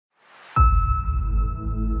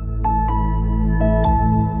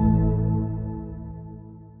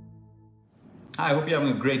Hi, I hope you're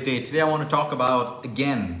having a great day. Today I want to talk about,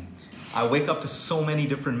 again, I wake up to so many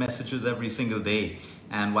different messages every single day.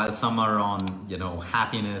 And while some are on,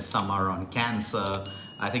 happiness, some are on cancer,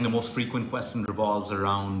 I think the most frequent question revolves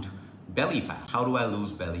around belly fat. How do I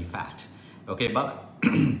lose belly fat? Okay, but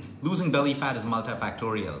losing belly fat is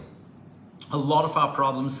multifactorial. A lot of our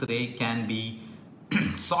problems today can be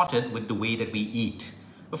sorted with the way that we eat.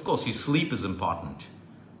 Of course, your sleep is important.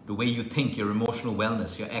 The way you think, your emotional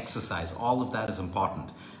wellness, your exercise, all of that is important.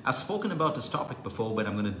 I've spoken about this topic before, but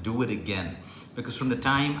I'm going to do it again. Because from the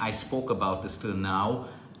time I spoke about this till now,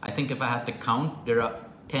 I think if I had to count, there are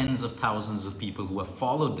tens of thousands of people who have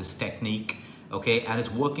followed this technique, okay, and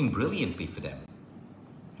it's working brilliantly for them.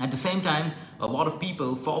 At the same time, a lot of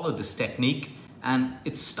people followed this technique and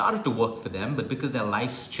it started to work for them, but because their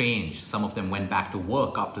lives changed, some of them went back to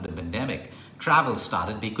work after the pandemic, travel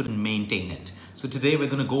started, they couldn't maintain it. So today we're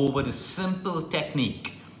going to go over this simple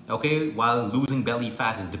technique, okay? While losing belly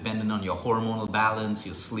fat is dependent on your hormonal balance,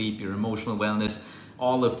 your sleep, your emotional wellness,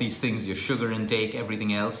 all of these things, your sugar intake,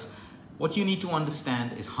 everything else. What you need to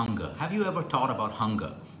understand is hunger. Have you ever thought about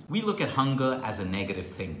hunger? We look at hunger as a negative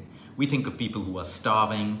thing. We think of people who are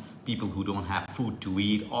starving, people who don't have food to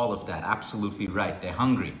eat, all of that. Absolutely right, they're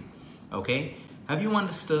hungry, okay? Have you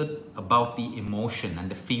understood about the emotion and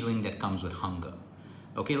the feeling that comes with hunger?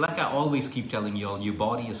 Okay, like I always keep telling you all, your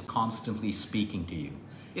body is constantly speaking to you.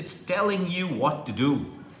 It's telling you what to do.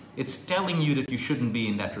 It's telling you that you shouldn't be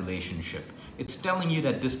in that relationship. It's telling you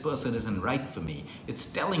that this person isn't right for me. It's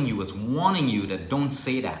telling you, it's warning you that don't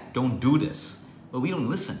say that, don't do this. But we don't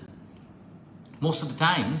listen. Most of the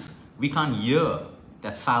times, we can't hear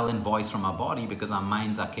that silent voice from our body because our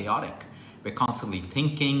minds are chaotic. We're constantly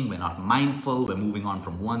thinking, we're not mindful, we're moving on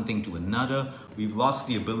from one thing to another. We've lost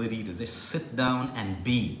the ability to just sit down and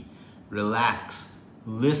be, relax,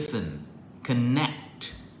 listen,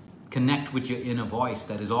 connect with your inner voice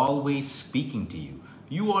that is always speaking to you.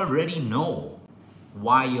 You already know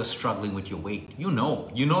why you're struggling with your weight. You know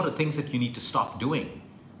the things that you need to stop doing.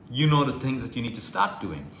 You know the things that you need to start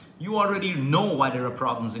doing. You already know why there are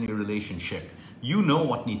problems in your relationship. You know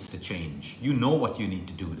what needs to change. You know what you need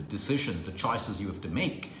to do, the decisions, the choices you have to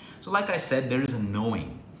make. So like I said, there is a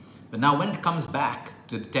knowing. But now when it comes back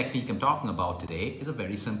to the technique I'm talking about today, it's a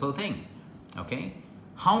very simple thing, okay?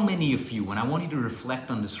 How many of you, and I want you to reflect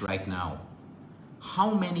on this right now,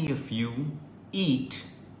 how many of you eat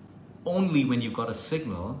only when you've got a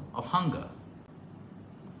signal of hunger?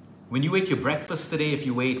 When you ate your breakfast today, if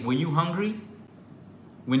you ate, were you hungry?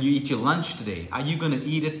 When you eat your lunch today, are you going to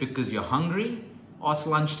eat it because you're hungry or it's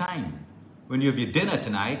lunchtime? When you have your dinner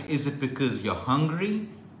tonight, is it because you're hungry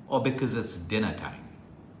or because it's dinner time?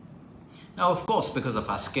 Now, of course, because of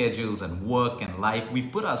our schedules and work and life,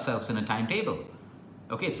 we've put ourselves in a timetable.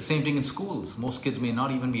 Okay, it's the same thing in schools. Most kids may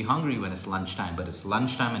not even be hungry when it's lunchtime, but it's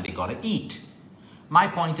lunchtime and they got to eat. My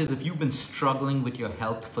point is, if you've been struggling with your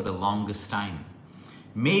health for the longest time,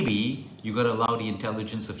 maybe you got to allow the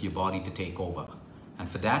intelligence of your body to take over. And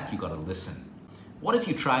for that, you got to listen. What if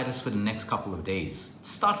you try this for the next couple of days?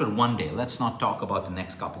 Start with one day. Let's not talk about the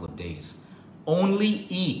next couple of days. Only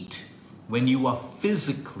eat when you are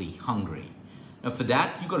physically hungry. Now for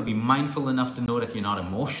that, you got to be mindful enough to know that you're not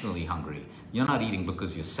emotionally hungry. You're not eating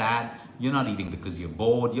because you're sad. You're not eating because you're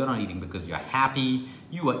bored. You're not eating because you're happy.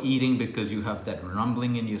 You are eating because you have that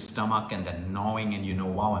rumbling in your stomach and that gnawing and you know,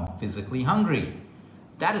 wow, I'm physically hungry.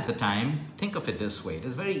 That is the time, think of it this way.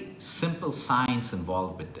 There's very simple science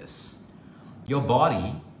involved with this. Your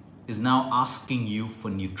body is now asking you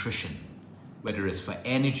for nutrition, whether it's for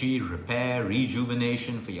energy, repair,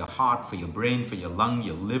 rejuvenation, for your heart, for your brain, for your lung,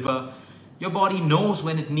 your liver. Your body knows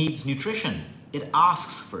when it needs nutrition. It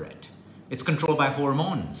asks for it. It's controlled by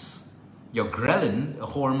hormones. Your ghrelin, a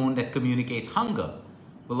hormone that communicates hunger,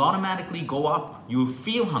 will automatically go up. You'll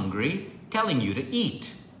feel hungry, telling you to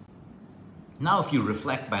eat. Now, if you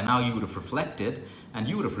reflect, by now you would have reflected and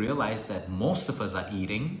you would have realized that most of us are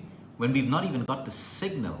eating when we've not even got the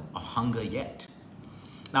signal of hunger yet.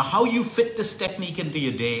 Now, how you fit this technique into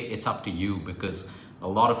your day, it's up to you, because a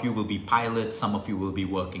lot of you will be pilots, some of you will be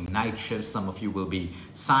working night shifts, some of you will be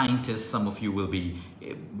scientists, some of you will be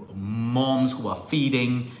moms who are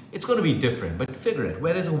feeding. It's going to be different, but figure it.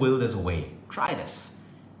 Where there's a will, there's a way. Try this.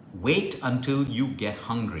 Wait until you get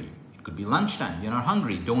hungry. It could be lunchtime. You're not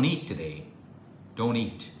hungry. Don't eat today. Don't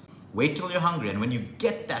eat. Wait till you're hungry. And when you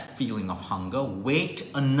get that feeling of hunger, wait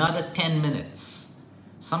another 10 minutes.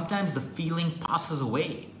 Sometimes the feeling passes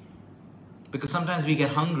away because sometimes we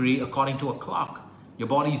get hungry according to a clock. Your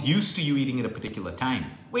body's used to you eating at a particular time.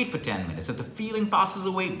 Wait for 10 minutes. If the feeling passes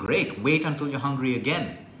away, great. Wait until you're hungry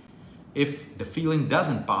again. If the feeling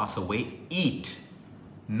doesn't pass away, eat.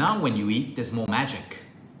 Now when you eat, there's more magic.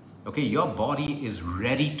 Okay, your body is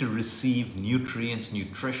ready to receive nutrients,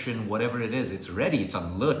 nutrition, whatever it is. It's ready, it's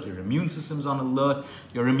on alert. Your immune system's on alert.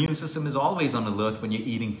 Your immune system is always on alert when you're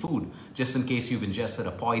eating food. Just in case you've ingested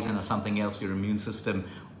a poison or something else, your immune system,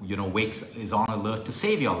 is on alert to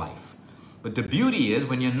save your life. But the beauty is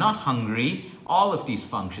when you're not hungry, all of these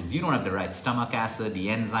functions, you don't have the right stomach acid, the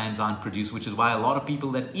enzymes aren't produced, which is why a lot of people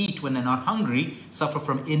that eat when they're not hungry suffer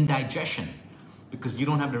from indigestion, because you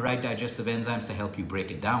don't have the right digestive enzymes to help you break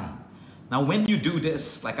it down. Now, when you do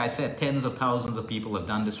this, like I said, tens of thousands of people have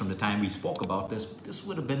done this from the time we spoke about this. This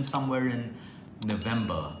would have been somewhere in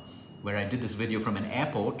November, where I did this video from an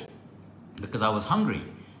airport because I was hungry.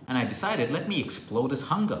 And I decided, let me explode this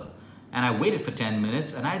hunger. And I waited for 10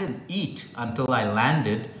 minutes and I didn't eat until I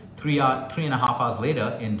landed 3.5 hours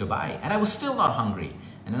later in Dubai. And I was still not hungry.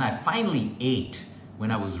 And then I finally ate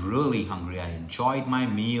when I was really hungry. I enjoyed my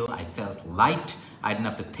meal. I felt light. I didn't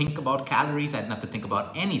have to think about calories. I didn't have to think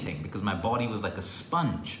about anything because my body was like a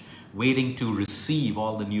sponge waiting to receive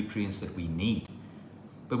all the nutrients that we need.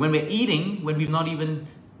 But when we're eating, when we're not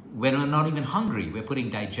even hungry, we're putting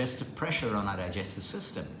digestive pressure on our digestive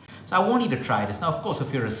system. So I want you to try this. Now, of course,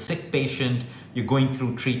 if you're a sick patient, you're going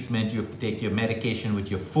through treatment, you have to take your medication with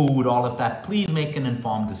your food, all of that, please make an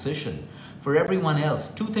informed decision. For everyone else,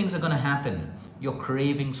 two things are going to happen. Your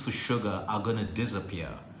cravings for sugar are going to disappear.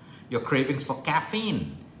 Your cravings for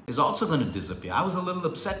caffeine is also going to disappear. I was a little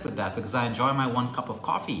upset with that because I enjoy my 1 cup of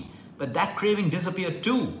coffee, but that craving disappeared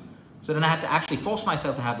too. So then I had to actually force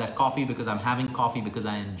myself to have that coffee because I'm having coffee because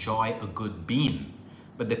I enjoy a good bean.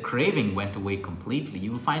 But the craving went away completely.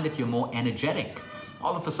 You will find that you're more energetic.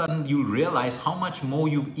 All of a sudden, you'll realize how much more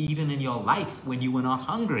you've eaten in your life when you were not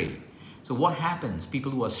hungry. So what happens?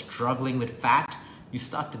 People who are struggling with fat, you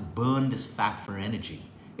start to burn this fat for energy.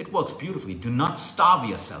 It works beautifully. Do not starve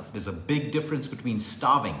yourself. There's a big difference between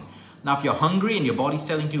starving. Now, if you're hungry and your body's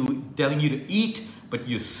telling you to eat, but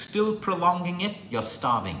you're still prolonging it, you're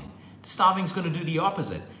starving. Starving is going to do the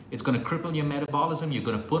opposite. It's going to cripple your metabolism. You're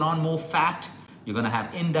going to put on more fat. You're going to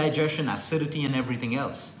have indigestion, acidity, and everything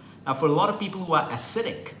else. Now, for a lot of people who are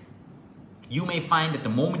acidic, you may find that the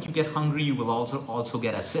moment you get hungry, you will also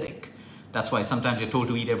get acidic. That's why sometimes you're told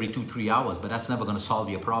to eat every 2-3 hours, but that's never going to solve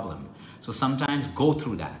your problem. So sometimes go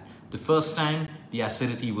through that. The first time, the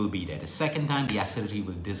acidity will be there. The second time, the acidity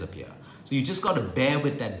will disappear. So you just got to bear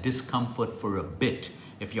with that discomfort for a bit.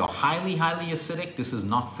 If you're highly, highly acidic, this is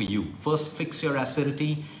not for you. First, fix your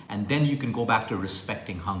acidity, and then you can go back to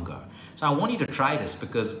respecting hunger. So I want you to try this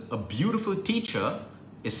because a beautiful teacher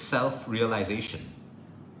is self-realization.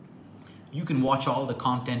 You can watch all the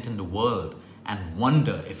content in the world and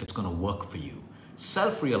wonder if it's going to work for you.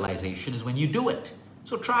 Self-realization is when you do it.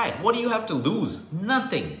 So try it. What do you have to lose?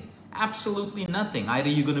 Nothing. Absolutely nothing. Either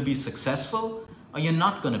you're going to be successful or you're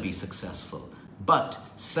not going to be successful. But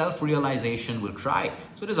self-realization will try.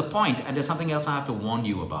 So there's a point, and there's something else I have to warn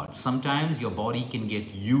you about. Sometimes your body can get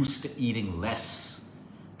used to eating less.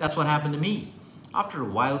 That's what happened to me. After a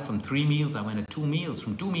while, from 3 meals, I went to 2 meals.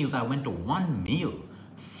 From 2 meals, I went to 1 meal.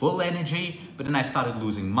 Full energy, but then I started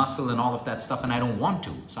losing muscle and all of that stuff, and I don't want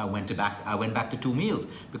to. So I went back to 2 meals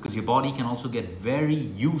because your body can also get very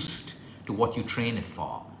used to what you train it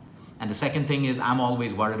for. And the second thing is I'm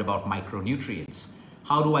always worried about micronutrients.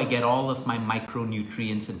 How do I get all of my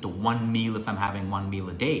micronutrients into 1 meal if I'm having 1 meal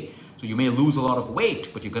a day? So you may lose a lot of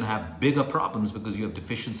weight, but you're going to have bigger problems because you have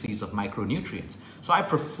deficiencies of micronutrients. So I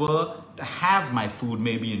prefer to have my food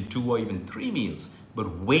maybe in 2 or even 3 meals, but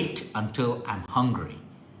wait until I'm hungry.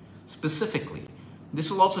 Specifically, this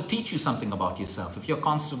will also teach you something about yourself. If you're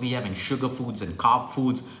constantly having sugar foods and carb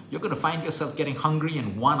foods, you're going to find yourself getting hungry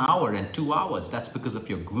in 1 hour and 2 hours. That's because of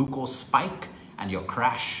your glucose spike and your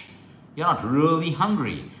crash. You're not really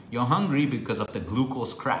hungry. You're hungry because of the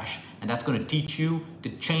glucose crash. And that's going to teach you to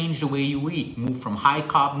change the way you eat. Move from high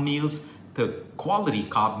carb meals to quality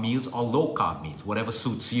carb meals or low carb meals, whatever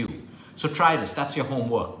suits you. So try this. That's your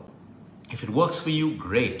homework. If it works for you,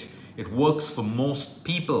 great. It works for most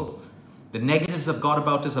people. The negatives I've got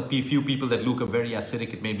about this are a few people that look very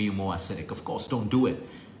acidic. It made me more acidic. Of course, don't do it.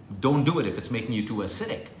 Don't do it if it's making you too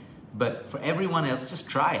acidic. But for everyone else, just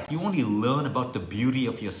try it. You only learn about the beauty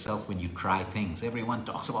of yourself when you try things. Everyone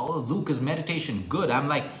talks about, oh, Luke, is meditation good? I'm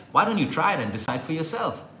like, why don't you try it and decide for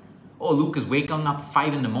yourself? Oh, Luke, is waking up at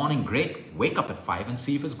 5 in the morning great? Wake up at 5 and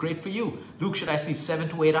see if it's great for you. Luke, should I sleep 7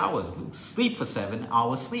 to 8 hours? Luke, sleep for 7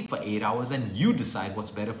 hours, sleep for 8 hours, and you decide what's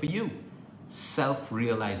better for you.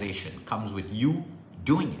 Self-realization comes with you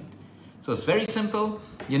doing it. So it's very simple.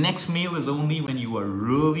 Your next meal is only when you are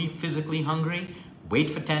really physically hungry. Wait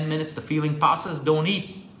for 10 minutes, the feeling passes, don't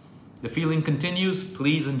eat. The feeling continues,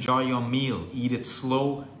 please enjoy your meal. Eat it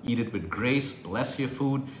slow, eat it with grace, bless your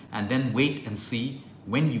food, and then wait and see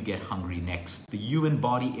when you get hungry next. The human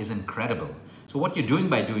body is incredible. So what you're doing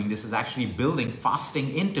by doing this is actually building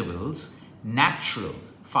fasting intervals, natural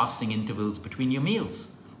fasting intervals between your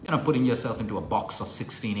meals. You're not putting yourself into a box of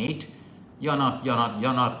 16-8. You're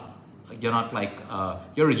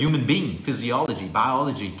a human being, physiology,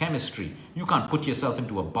 biology, chemistry. You can't put yourself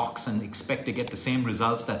into a box and expect to get the same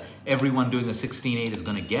results that everyone doing a 16-8 is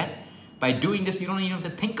going to get. By doing this, you don't even have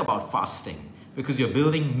to think about fasting because you're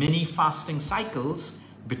building mini fasting cycles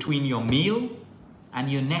between your meal and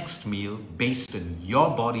your next meal based on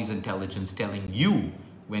your body's intelligence telling you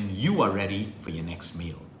when you are ready for your next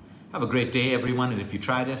meal. Have a great day, everyone. And if you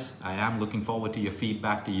try this, I am looking forward to your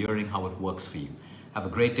feedback, to hearing how it works for you. Have a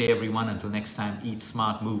great day, everyone. Until next time, eat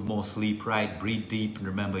smart, move more, sleep right, breathe deep, and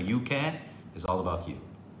remember, you care is all about you.